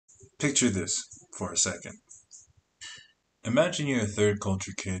Picture this for a second. Imagine you're a third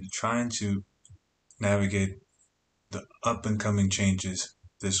culture kid trying to navigate the up and coming changes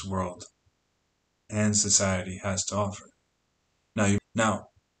this world and society has to offer. Now,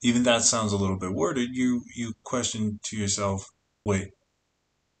 even that sounds a little bit worded. You question to yourself, wait,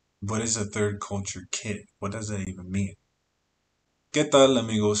 what is a third culture kid? What does that even mean? ¿Qué tal,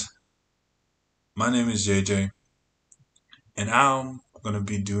 amigos? My name is JJ, and I'm gonna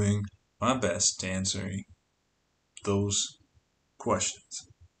be doing my best to answer those questions.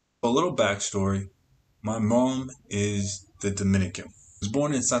 A little backstory. My mom is the Dominican. I was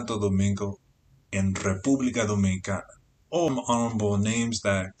born in Santo Domingo in República Dominicana. All honorable names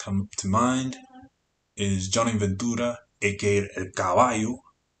that come to mind is Johnny Ventura, aka El Caballo,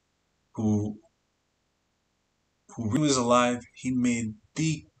 who when he was alive, he made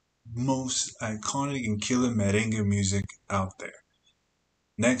the most iconic and killer merengue music out there.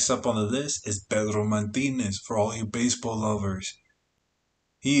 Next up on the list is Pedro Martinez, for all you baseball lovers.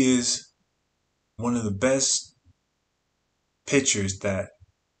 He is one of the best pitchers that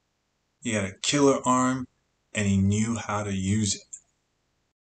he had a killer arm and he knew how to use it.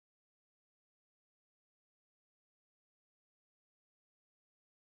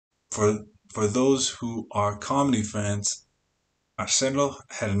 For those who are comedy fans, Marcello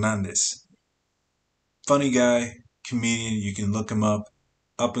Hernandez. Funny guy, comedian, you can look him up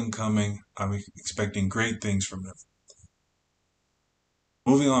and coming. I'm expecting great things from him.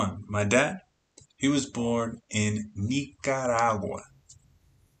 Moving on, my dad, he was born in Nicaragua,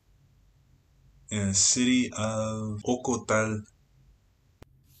 in the city of Ocotal,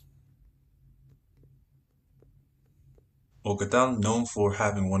 known for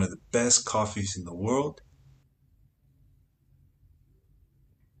having one of the best coffees in the world.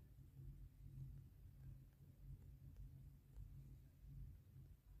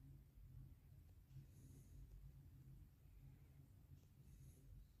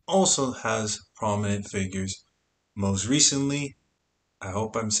 Also has prominent figures. Most recently, I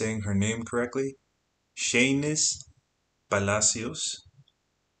hope I'm saying her name correctly, Shaynis Palacios.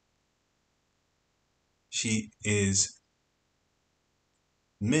 She is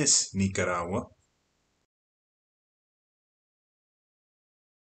Miss Nicaragua.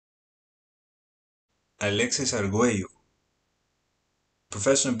 Alexis Arguello,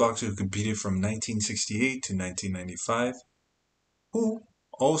 professional boxer who competed from 1968 to 1995, who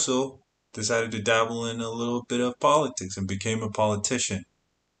also decided to dabble in a little bit of politics and became a politician.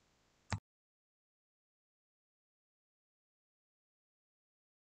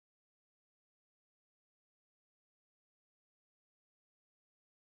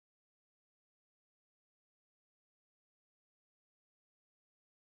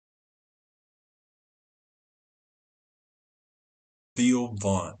 Theo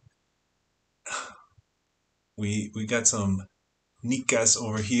Vaughn. We got some Nicas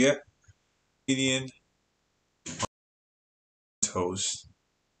over here. Comedian, host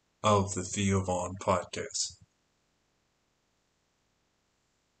of the Theo Vaughn podcast.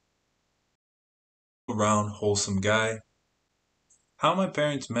 Around wholesome guy. How my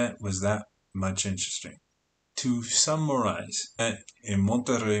parents met was that much interesting. To summarize, met in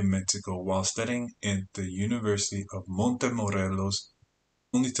Monterrey, Mexico, while studying at the University of Montemorelos.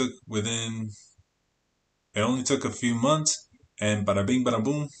 It only took a few months, and bada bing, bada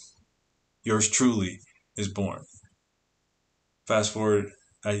boom, yours truly is born. Fast forward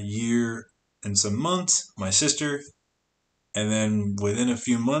a year and some months, my sister, and then within a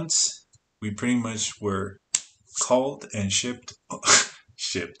few months, we pretty much were called and shipped.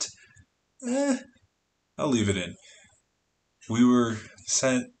 shipped. I'll leave it in. We were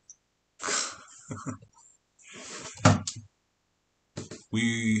sent.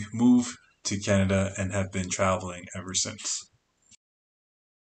 We moved to Canada and have been traveling ever since.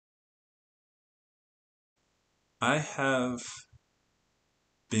 I have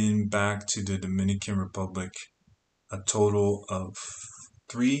been back to the Dominican Republic a total of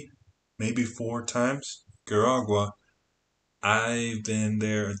 3, maybe 4 times. Nicaragua, I've been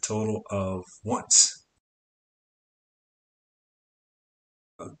there a total of once.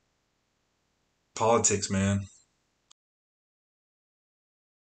 Politics, man.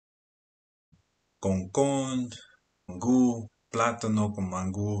 Con, mangú, plátano con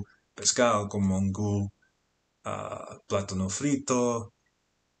mangú, pescado con mangú, plátano frito,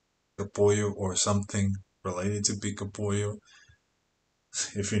 pollo, or something related to pico pollo.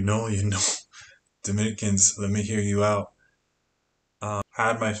 If you know, you know. Dominicans, let me hear you out.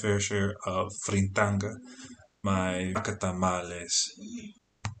 Had my fair share of frintanga, my tamales,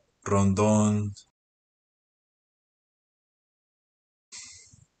 rondon,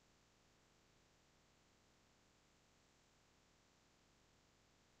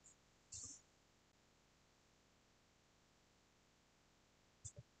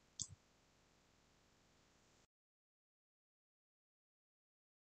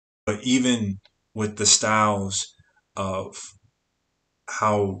 But even with the styles of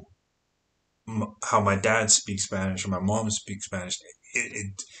how how my dad speaks Spanish or my mom speaks Spanish,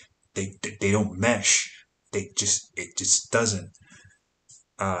 they don't mesh. It just doesn't.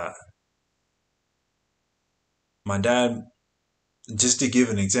 Uh, my dad, just to give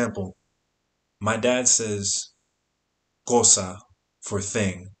an example, my dad says cosa for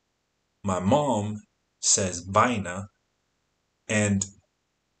thing. My mom says vaina, and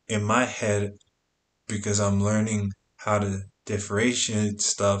in my head, because I'm learning how to differentiate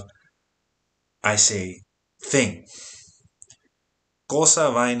stuff, I say thing.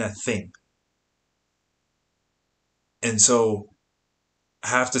 Cosa, vaina, thing. And so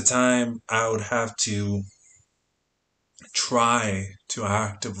half the time I would have to try to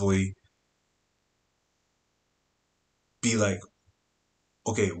actively be like,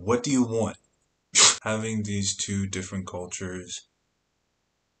 okay, what do you want? Having these two different cultures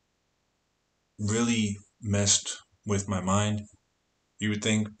really messed with my mind. You would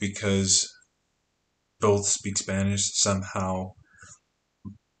think because both speak Spanish, somehow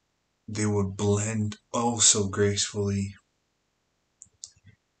they would blend oh so gracefully,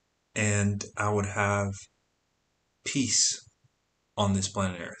 and I would have peace on this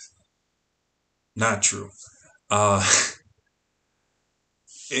planet Earth. Not true. Uh,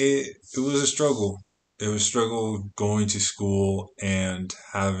 it was a struggle. It was a struggle going to school and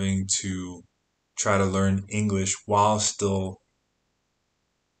having to try to learn English while still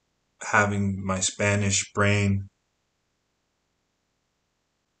having my Spanish brain.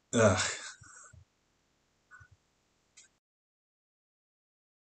 Ugh.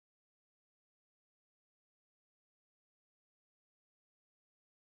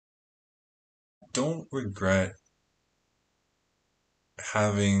 Don't regret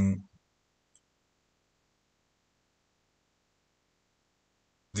having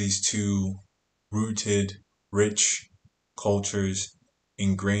these two rooted, rich cultures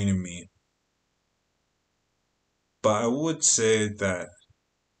ingrained in me. But I would say that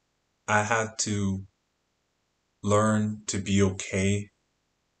I had to learn to be okay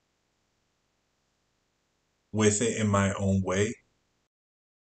with it in my own way.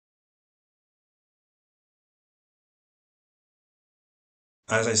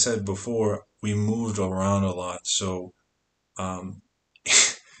 As I said before, we moved around a lot. So, um,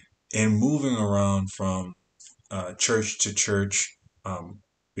 in moving around from church to church,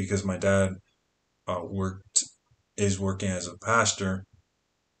 because my dad worked is working as a pastor,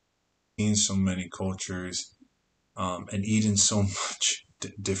 seeing so many cultures, and eating so much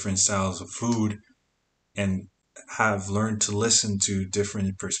different styles of food, and have learned to listen to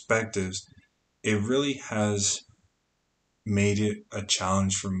different perspectives, it really has made it a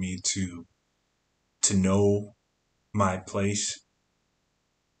challenge for me to know my place,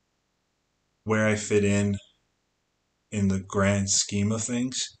 where I fit in the grand scheme of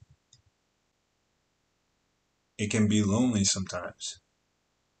things. It can be lonely sometimes.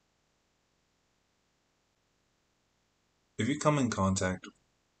 If you come in contact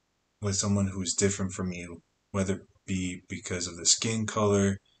with someone who's different from you, whether it be because of the skin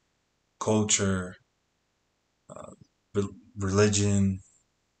color, culture, uh, religion,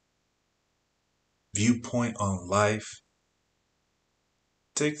 viewpoint on life,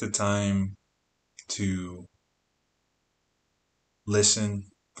 take the time to listen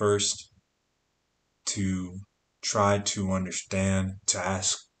first, to try to understand, to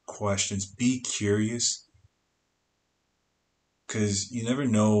ask questions, be curious, because you never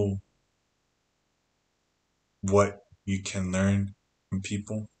know what you can learn from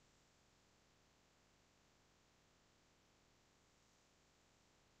people.